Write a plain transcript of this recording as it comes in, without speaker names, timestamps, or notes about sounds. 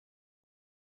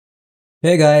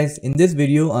Hey guys, in this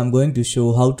video I'm going to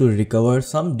show how to recover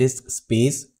some disk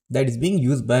space that is being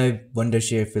used by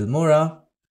Wondershare Filmora.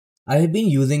 I have been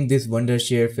using this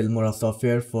Wondershare Filmora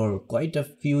software for quite a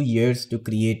few years to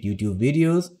create YouTube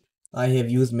videos. I have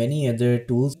used many other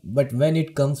tools, but when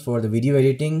it comes for the video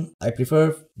editing, I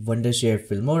prefer Wondershare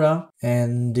Filmora.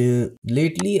 And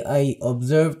lately I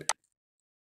observed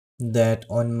that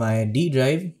on my D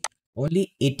drive,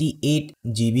 only 88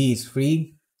 GB is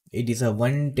free. It is a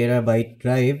 1 terabyte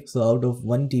drive, so out of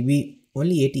 1 TB,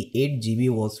 only 88 GB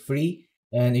was free,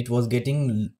 and it was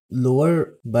getting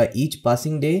lower by each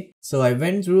passing day. So I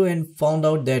went through and found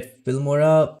out that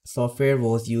Filmora software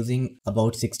was using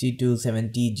about 60 to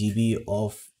 70 GB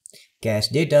of cache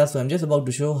data. So I'm just about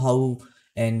to show how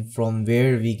and from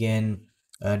where we can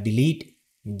delete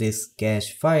this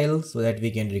cache file so that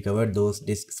we can recover those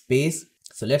disk space.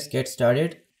 So let's get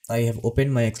started. I have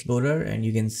opened my Explorer and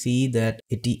you can see that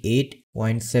 88.7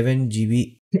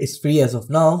 GB is free as of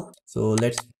now. So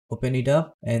let's open it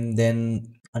up, and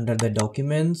then under the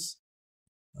documents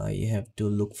I have to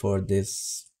look for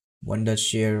this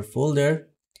Wondershare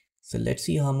folder. So let's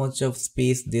see how much of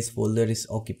space this folder is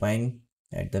occupying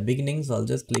at the beginning. So I'll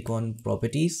just click on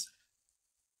properties,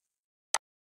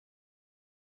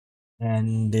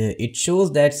 and it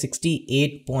shows that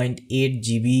 68.8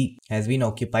 GB has been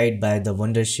occupied by the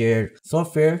Wondershare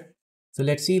software. So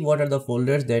let's see what are the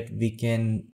folders that we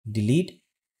can delete.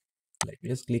 Let me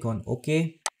just click on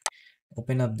OK.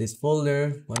 Open up this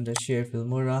folder, Wondershare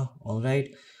Filmora.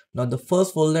 Alright, now the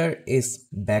first folder is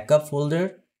backup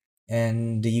folder,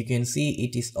 and you can see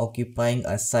it is occupying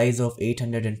a size of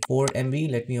 804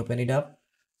 MB. Let me open it up.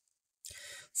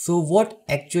 So what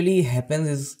actually happens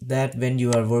is that when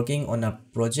you are working on a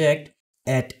project,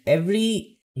 at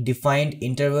every defined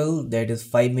interval, that is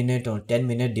 5 minutes or 10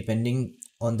 minutes depending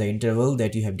on the interval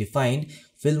that you have defined,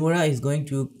 Filmora is going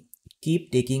to keep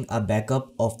taking a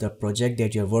backup of the project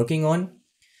that you're working on.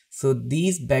 So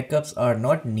these backups are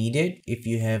not needed if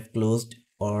you have closed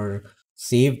or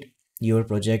saved your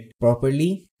project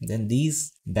properly. Then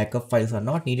these backup files are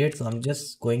not needed, so I'm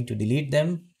just going to delete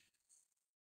them.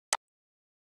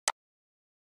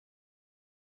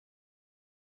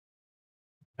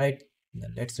 Right, now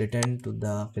let's return to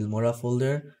the Filmora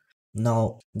folder.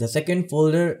 Now the second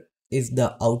folder is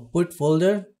the output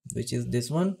folder, which is this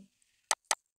one.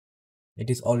 It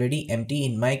is already empty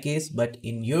in my case, but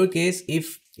in your case,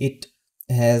 if it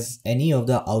has any of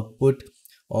the output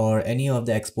or any of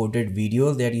the exported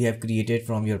videos that you have created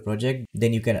from your project,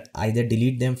 then you can either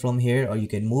delete them from here or you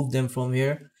can move them from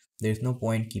here. There's no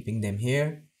point keeping them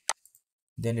here.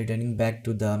 Then returning back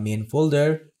to the main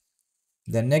folder,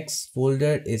 the next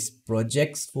folder is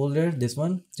projects folder, this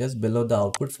one just below the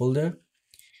output folder.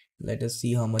 Let us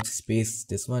see how much space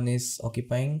this one is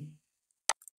occupying.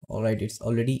 Alright, it's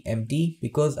already empty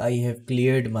because I have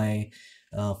cleared my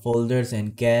folders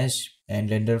and cache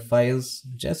and render files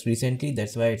just recently.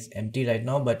 That's why it's empty right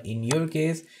now, but in your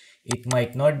case it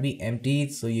might not be empty,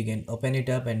 so you can open it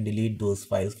up and delete those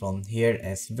files from here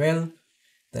as well.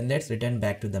 Then let's return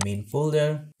back to the main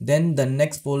folder. Then the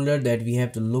next folder that we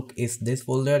have to look is this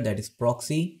folder, that is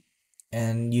Proxy,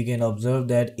 and you can observe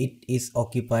that it is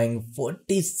occupying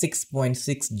 46.6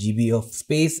 GB of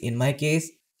space in my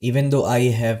case, even though I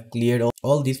have cleared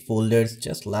all these folders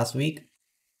just last week.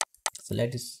 So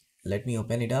let me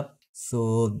open it up.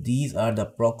 So these are the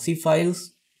proxy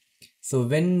files. So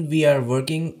when we are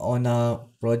working on a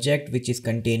project which is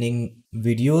containing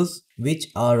videos which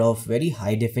are of very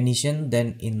high definition,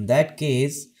 then in that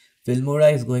case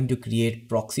Filmora is going to create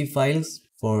proxy files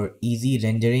for easy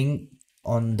rendering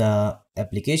on the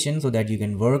application so that you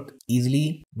can work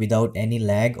easily without any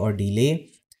lag or delay.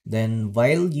 Then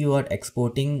while you are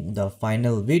exporting the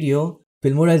final video,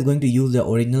 Filmora is going to use the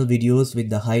original videos with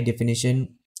the high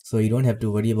definition, so you don't have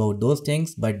to worry about those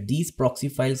things. But these proxy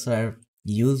files are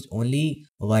used only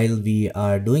while we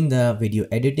are doing the video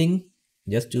editing,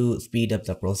 just to speed up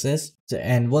the process.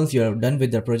 And once you are done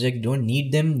with the project, you don't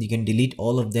need them, you can delete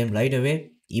all of them right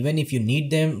away. Even if you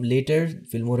need them later,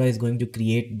 Filmora is going to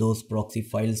create those proxy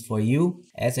files for you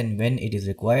as and when it is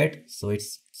required, so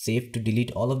it's safe to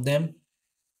delete all of them.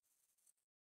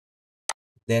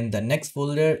 Then the next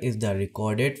folder is the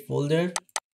recorded folder,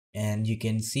 and you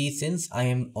can see since I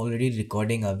am already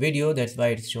recording a video, that's why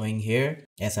it's showing here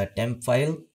as a temp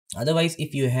file. Otherwise,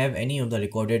 if you have any of the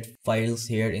recorded files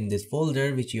here in this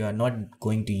folder which you are not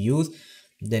going to use,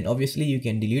 then obviously you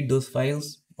can delete those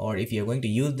files, or if you're going to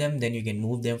use them, then you can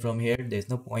move them from here. There's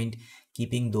no point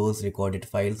keeping those recorded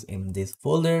files in this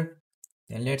folder.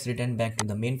 Then let's return back to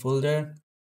the main folder.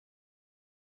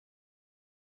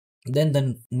 Then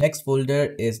the next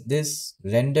folder is this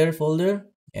render folder.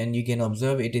 and you can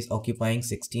observe it is occupying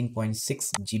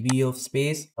 16.6 GB of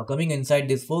space. Now coming inside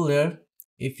this folder,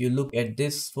 if you look at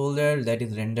this folder, that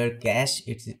is render cache,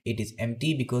 it is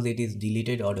empty because it is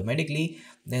deleted automatically.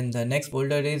 Then the next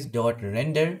folder is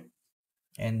 .render,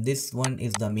 and this one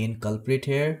is the main culprit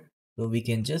here. So we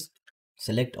can just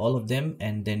select all of them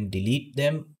and then delete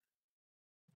them.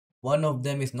 One of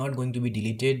them is not going to be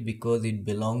deleted because it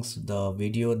belongs to the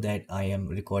video that I am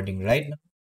recording right now.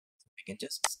 We can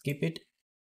just skip it.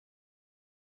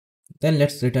 Then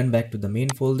let's return back to the main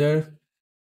folder.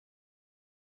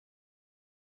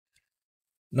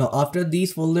 Now after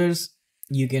these folders,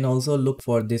 you can also look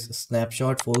for this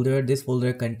snapshot folder. This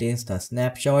folder contains the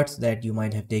snapshots that you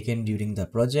might have taken during the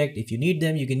project. If you need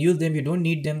them, you can use them. If you don't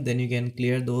need them, then you can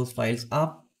clear those files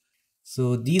up.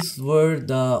 So these were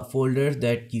the folders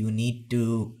that you need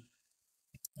to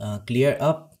clear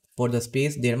up for the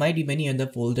space. There might be many other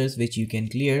folders which you can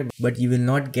clear, but you will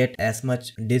not get as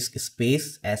much disk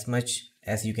space as much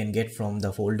as you can get from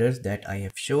the folders that I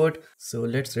have showed. So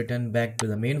let's return back to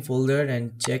the main folder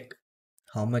and check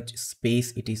how much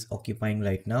space it is occupying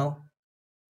right now.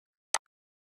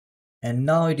 And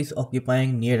now it is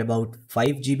occupying near about 5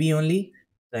 GB only.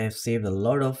 I have saved a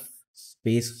lot of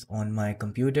space on my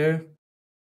computer.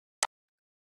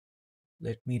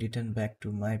 Let me return back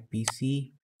to my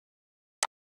PC.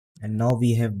 And now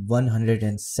we have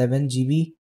 107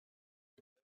 GB.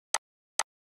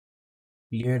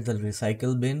 Clear the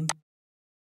recycle bin.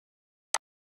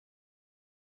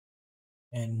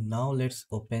 And now let's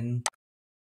open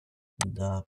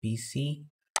the PC.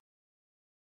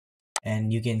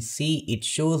 And you can see it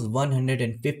shows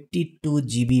 152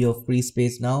 GB of free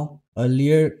space now.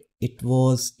 Earlier it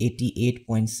was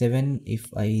 88.7 if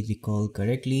I recall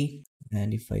correctly.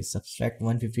 And if I subtract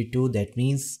 152, that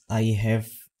means I have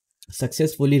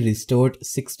successfully restored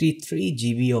 63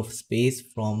 GB of space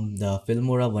from the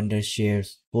Filmora Wondershare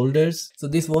folders. So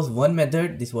this was one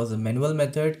method. This was a manual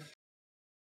method.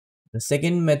 The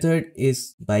second method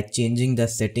is by changing the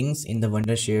settings in the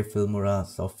Wondershare Filmora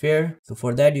software. So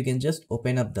for that, you can just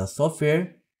open up the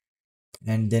software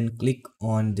and then click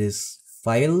on this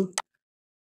file.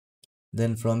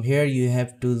 Then from here, you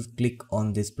have to click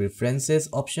on this preferences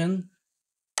option.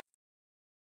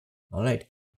 All right.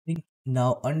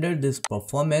 Now under this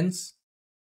performance,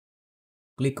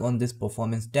 click on this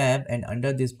performance tab, and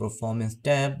under this performance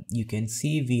tab, you can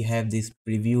see we have this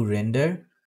preview render.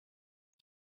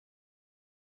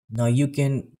 Now you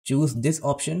can choose this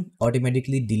option,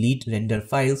 automatically delete render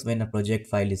files when a project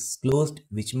file is closed,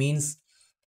 which means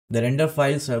the render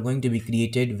files are going to be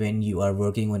created when you are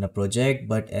working on a project,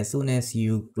 but as soon as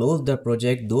you close the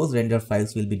project, those render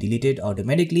files will be deleted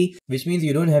automatically, which means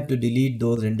you don't have to delete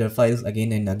those render files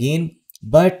again and again.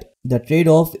 But the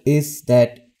trade-off is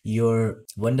that your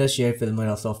Wondershare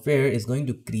Filmora software is going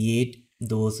to create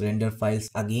those render files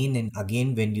again and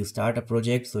again when you start a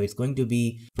project. So it's going to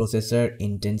be processor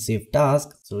intensive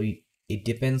task. So it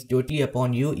depends totally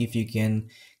upon you. If you can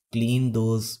clean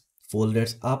those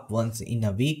folders up once in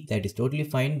a week, that is totally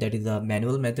fine. That is a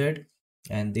manual method,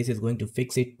 and this is going to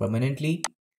fix it permanently.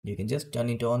 You can just turn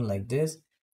it on like this.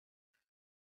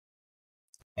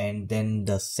 And then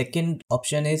the second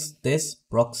option is this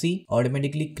proxy,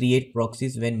 automatically create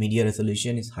proxies when media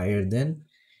resolution is higher than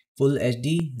Full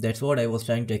HD. That's what I was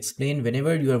trying to explain.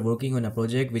 Whenever you are working on a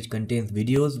project which contains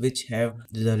videos which have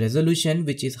the resolution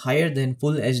which is higher than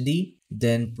Full HD,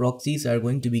 then proxies are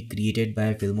going to be created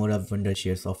by Filmora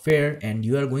Wondershare software, and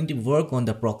you are going to work on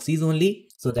the proxies only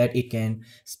so that it can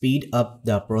speed up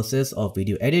the process of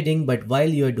video editing. But while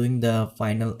you are doing the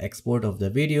final export of the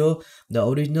video, the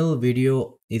original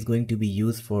video is going to be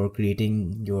used for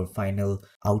creating your final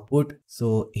output.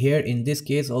 So here in this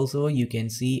case also, you can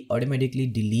see automatically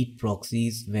delete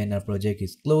proxies when a project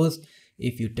is closed.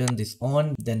 If you turn this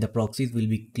on, then the proxies will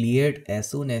be cleared as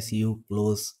soon as you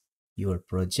close your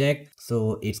project.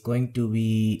 So it's going to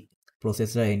be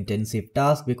processor intensive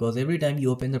task, because every time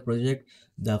you open the project,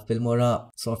 the Filmora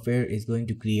software is going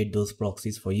to create those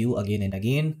proxies for you again and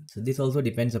again. So this also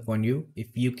depends upon you. If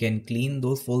you can clean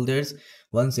those folders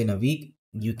once in a week,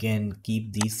 you can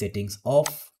keep these settings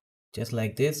off just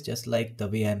like this, just like the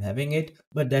way I'm having it,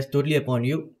 but that's totally upon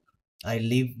you. I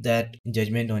leave that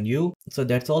judgment on you. So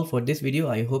that's all for this video.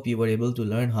 I hope you were able to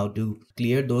learn how to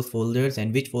clear those folders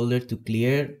and which folders to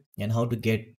clear, and how to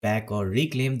get back or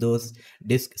reclaim those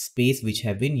disk space which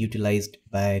have been utilized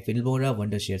by Filmora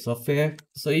Wondershare software.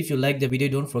 So if you like the video,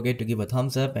 don't forget to give a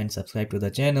thumbs up and subscribe to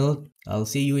the channel. I'll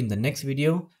see you in the next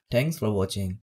video. Thanks for watching.